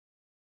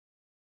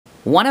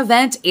One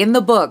event in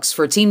the books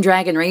for Team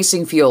Dragon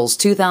Racing Fuel's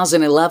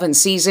 2011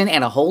 season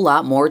and a whole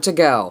lot more to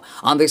go.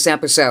 On this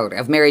episode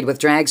of Married with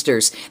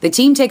Dragsters, the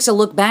team takes a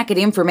look back at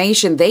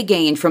information they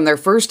gained from their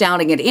first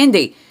outing at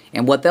Indy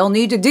and what they'll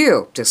need to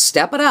do to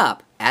step it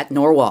up at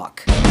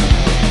Norwalk.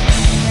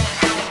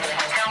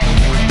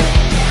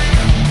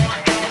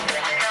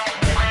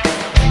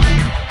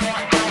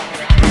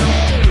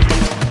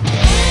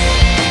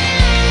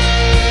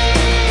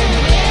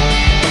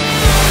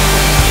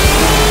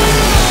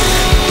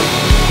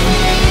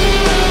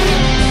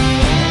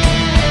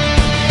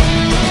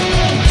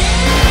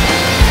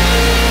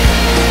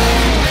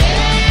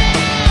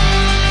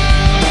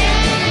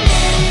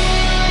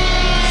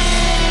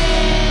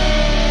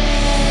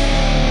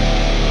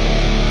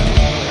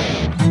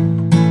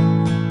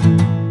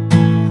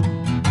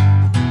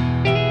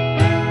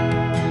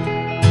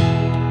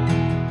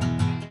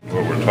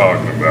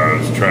 Talking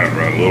about is trying to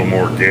run a little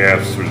more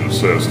gas through the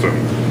system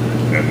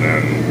and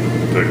then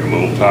take a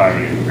little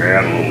timing,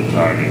 add a little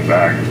timing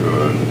back to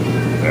it,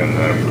 and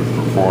if it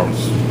performs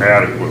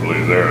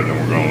adequately there, then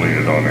we're going to lean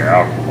it on the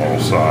alcohol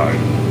side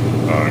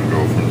and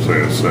go from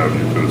say a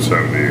 70 to a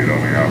 78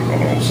 on the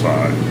alcohol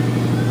side.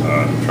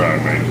 Try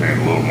and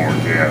maintain a little more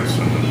gas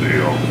in the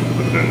deal,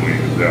 but then lean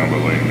it down by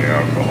leaning the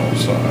alcohol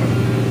side.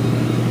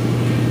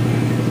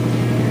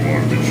 We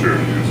want to be sure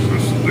to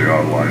use the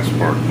odd-line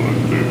spark plug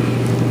too.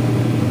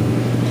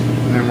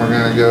 And then we're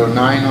going to go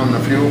 9 on the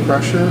fuel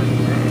pressure,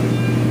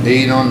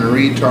 8 on the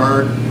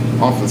retard,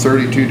 off the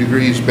 32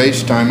 degrees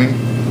base timing.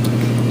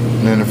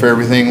 And then if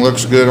everything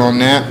looks good on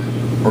that,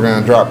 we're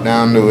going to drop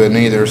down to an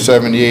either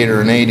 78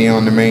 or an 80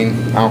 on the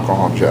main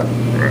alcohol jet.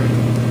 Right.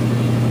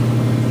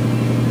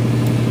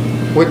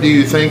 What do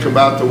you think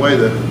about the way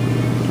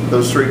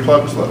those 3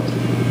 plugs look?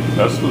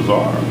 That's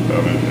bizarre.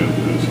 I mean,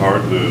 it's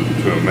hard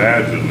to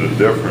imagine the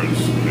difference.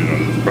 You know,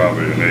 there's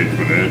probably an eighth of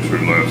an inch or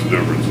less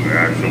difference in the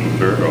actual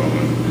material.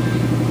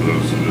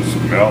 Those just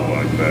melt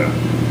like that.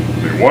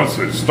 I mean, once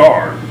they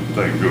start,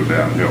 they can go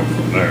downhill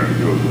from there and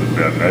go to the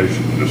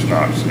detonation and just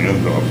knocks the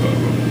end off of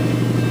them.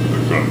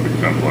 They're going to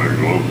become like a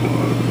glow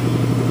plug.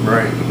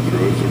 Right. It's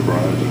really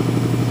surprising.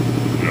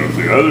 You know, if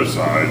the other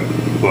side,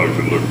 the plugs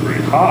would look pretty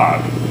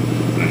hot,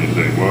 then you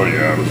think, well,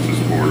 yeah, it was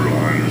just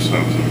borderline or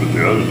something, but the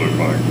others look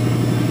like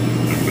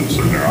they've been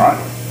sitting there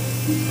idle.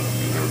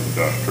 They've never been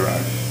down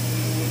track.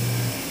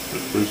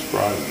 It's pretty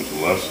surprising. There's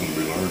a lesson to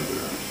be learned there.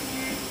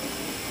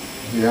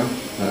 Yeah,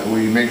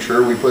 we make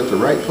sure we put the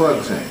right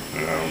plugs in.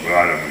 Yeah, but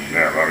I don't mean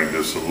that. I mean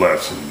just a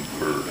lesson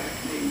for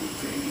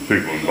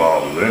people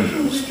involved with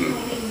engines to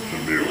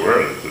be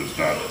aware that it's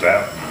not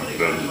that. It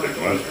doesn't take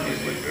much to make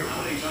a big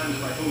difference.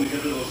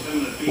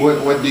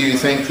 What do you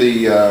think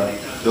the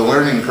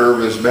learning curve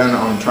has been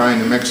on trying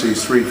to mix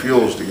these 3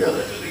 fuels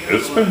together?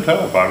 It's been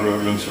tough. I've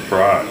really been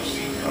surprised.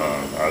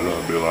 I thought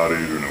it'd be a lot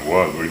easier than it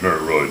was. We've never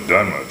really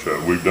done much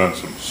of it. We've done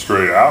some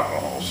straight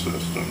alcohol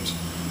systems,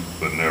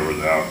 but never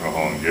the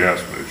alcohol and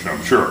gas mixture.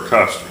 I'm sure our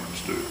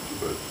customers do,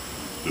 but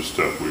just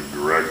stuff we've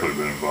directly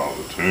been involved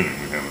with tuning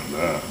we haven't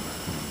done.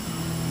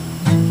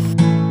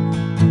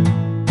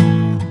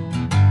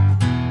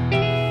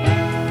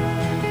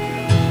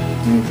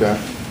 Okay,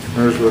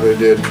 here's what I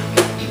did.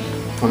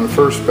 On the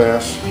first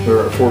pass,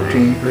 they're at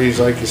 14 degrees,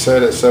 like you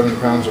said, at 7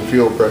 pounds of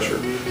fuel pressure.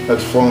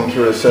 That's flowing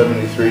through a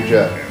 73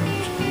 jet.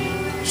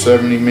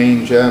 70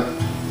 main jet,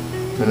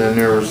 and then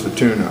there was the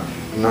tune-up,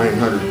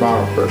 900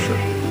 bottle pressure.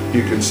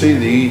 You can see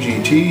the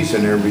EGTs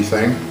and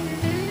everything.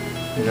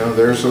 You know,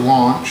 there's the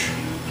launch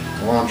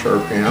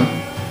RPM.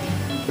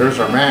 There's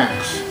our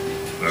max.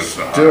 That's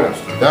the Still,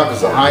 highest. that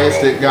was the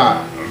highest it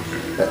got.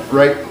 Okay.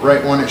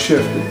 Right when it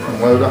shifted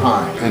from low to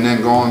high, and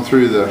then going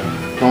through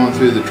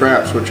the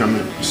traps, which I'm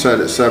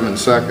set at 7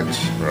 seconds.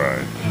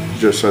 Right.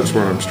 Just that's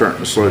when I'm starting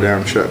to slow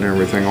down, shutting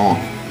everything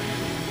off.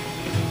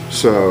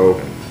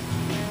 So.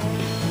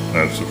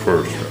 That's the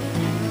first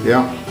one.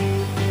 Yeah.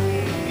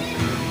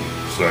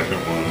 Second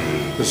one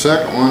is. The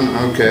second one,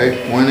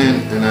 okay, went in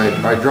and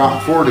I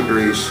dropped 4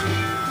 degrees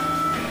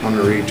on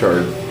the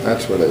retard.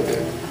 That's what I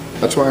did.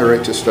 That's why I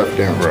write this stuff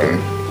down. Right.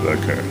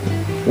 Okay.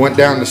 Went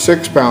down to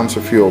 6 pounds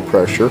of fuel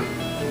pressure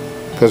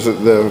because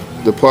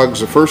the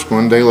plugs, the first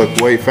one, they look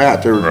way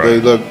fat. They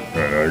look, right,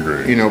 I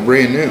agree. you know,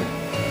 brand new.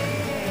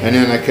 And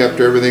then I kept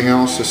everything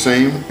else the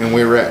same, and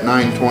we were at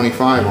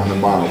 925 on the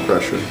bottle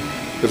pressure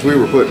because we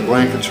were putting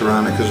blankets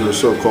around it because it was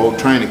so cold,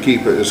 trying to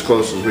keep it as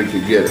close as we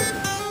could get it.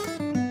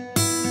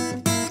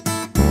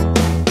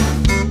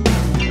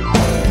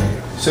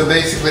 So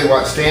basically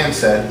what Stan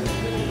said,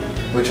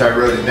 which I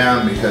wrote it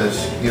down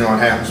because you know what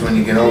happens when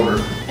you get older.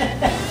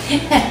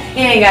 It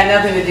ain't got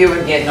nothing to do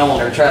with getting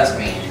older, trust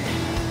me.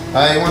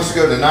 He wants to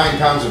go to 9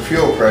 pounds of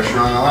fuel pressure.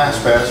 On the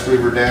last pass we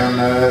were down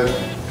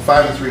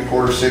 5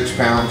 3/4, 6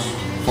 pounds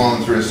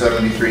flowing through a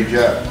 73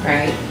 jet.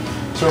 Right.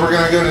 So we're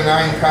going to go to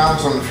 9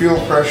 pounds on the fuel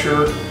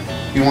pressure.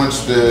 He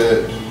wants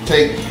to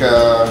take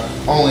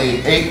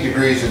only 8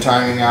 degrees of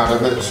timing out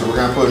of it, so we're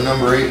going to put a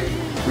number 8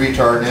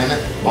 retard in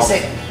it.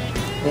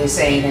 Did you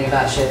say anything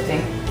about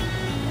shifting?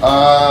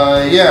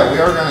 Yeah, we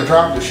are going to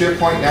drop the shift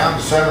point down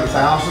to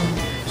 7,000.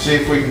 See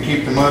if we can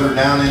keep the motor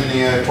down in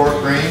the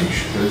torque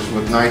range, because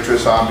with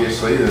nitrous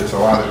obviously that's a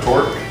lot of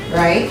torque.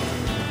 Right.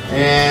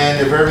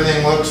 And if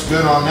everything looks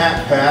good on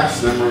that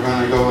pass, then we're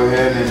going to go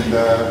ahead and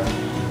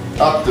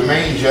up the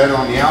main jet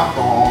on the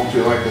alcohol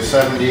to like a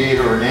 78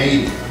 or an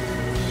 80.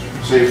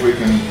 See if we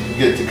can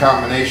get the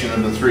combination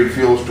of the three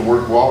fuels to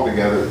work well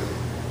together.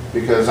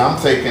 Because I'm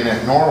thinking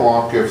at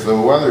Norwalk, if the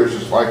weather's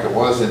just like it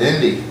was at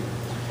Indy.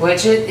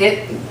 Which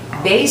it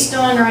based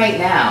on right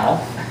now,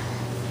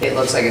 it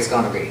looks like it's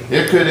going to be.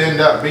 It could end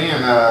up being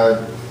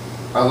a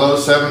low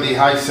 70,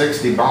 high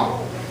 60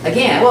 bump.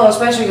 Again, well,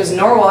 especially because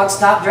Norwalk's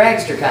top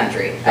dragster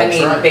country. That's I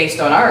mean, right. Based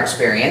on our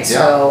experience.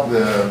 Yeah, So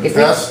the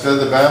best of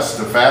the best,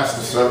 the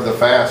fastest of the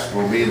fast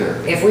will be there.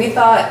 if we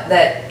thought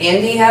that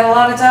Indy had a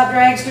lot of top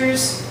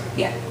dragsters,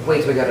 yeah,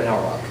 wait till we go to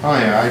Norwalk. Oh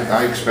yeah,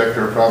 I expect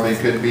there probably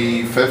could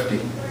be 50.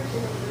 It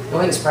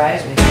wouldn't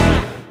surprise me.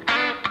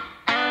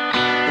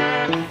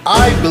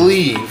 I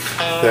believe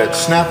that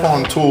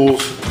Snap-on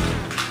tools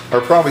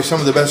are probably some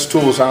of the best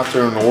tools out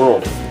there in the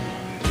world.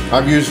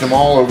 I've used them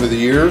all over the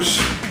years.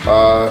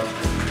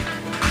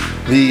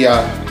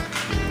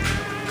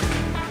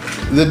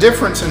 The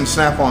difference in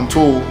Snap-on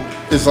tool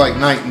is like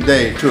night and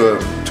day to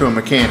a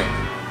mechanic.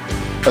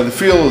 The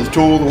feel of the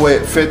tool, the way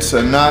it fits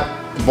a nut,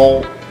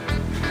 bolt,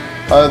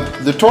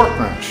 the torque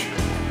wrench.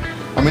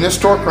 I mean, this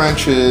torque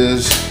wrench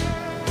is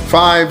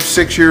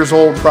 5-6 years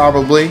old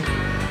probably.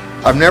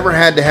 I've never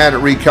had to have it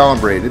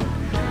recalibrated.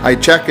 I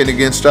check it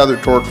against other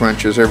torque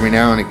wrenches every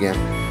now and again.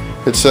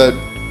 It's a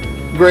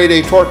grade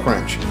A torque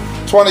wrench.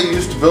 It's what I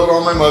use to build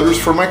all my motors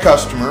for my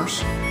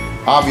customers.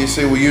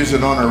 Obviously we use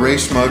it on our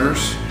race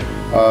motors,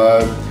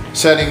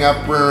 setting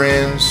up rear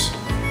ends.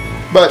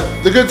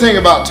 But the good thing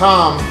about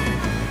Tom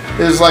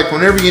is, like,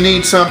 whenever you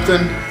need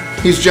something,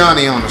 he's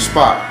Johnny on the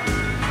spot.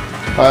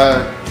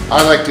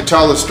 I like to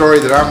tell the story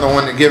that I'm the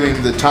one that gave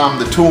him the Tom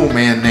the Tool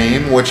Man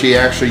name, which he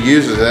actually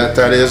uses it.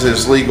 That is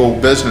his legal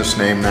business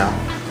name now.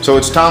 So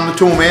it's Tom the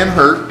Tool Man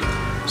Hurt,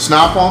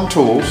 Snap-on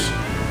Tools.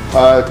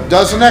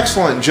 Does an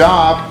excellent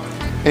job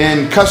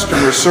in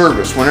customer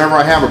service. Whenever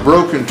I have a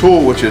broken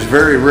tool, which is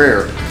very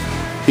rare,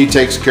 he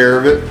takes care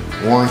of it,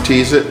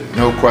 warranties it,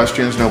 no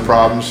questions, no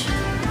problems.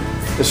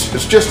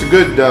 It's just a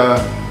good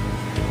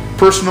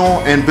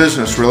personal and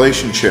business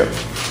relationship.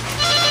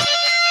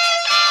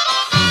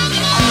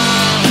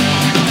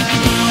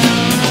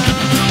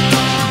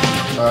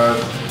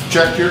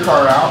 Checked your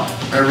car out,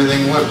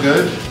 everything looked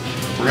good.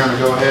 We're going to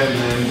go ahead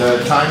and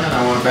time it.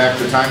 I want to back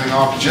the timing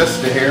off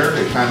just a hair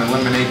to kind of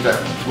eliminate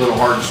that little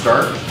hard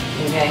start.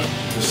 Okay.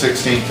 The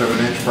 1/16 of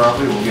an inch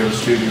probably will give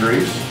us 2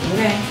 degrees.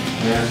 Okay.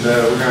 And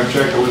we're going to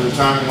check it with the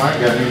timing light.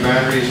 Got new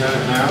batteries in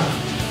it now.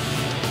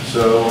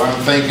 So I'm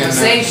thinking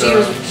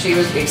she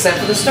was, except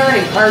for the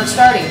hard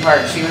starting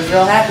part, she was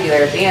real happy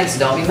there at the end, so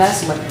don't be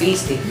messing with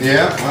Beastie.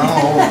 Yeah,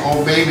 well,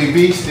 old baby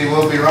Beastie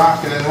will be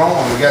rocking and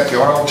rolling. We got the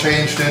oil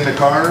changed in the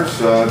cars,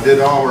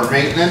 did all our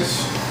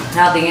maintenance.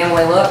 How'd the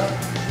Emily look?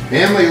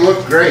 Emily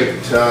looked great.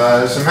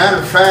 As a matter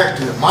of fact,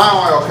 my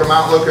oil came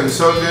out looking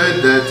so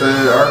good that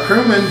our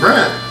crewman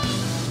Brent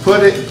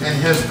put it in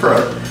his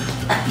pro.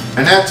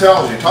 And that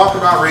tells you, talk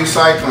about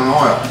recycling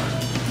oil.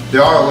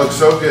 The oil looks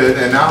so good,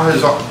 and now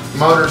his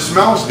motor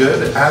smells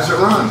good as it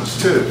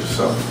runs too.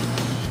 So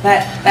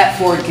that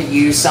Ford could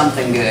use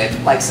something good,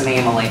 like some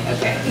Emily.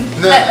 Okay,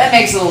 that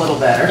makes it a little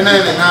better. And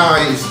then now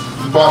he's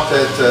bought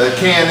that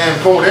K&M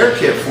cold air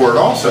kit for it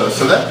also.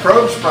 So that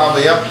probe's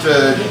probably up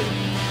to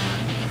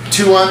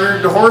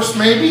 200 horse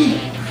maybe.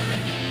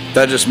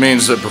 That just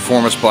means that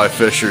Performance by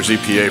Fisher is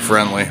EPA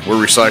friendly.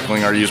 We're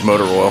recycling our used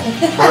motor oil.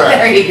 Correct.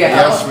 There you go.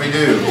 Yes, we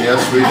do.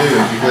 Yes, we do.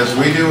 Because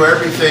we do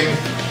everything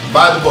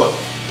by the book.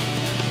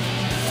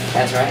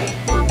 That's right.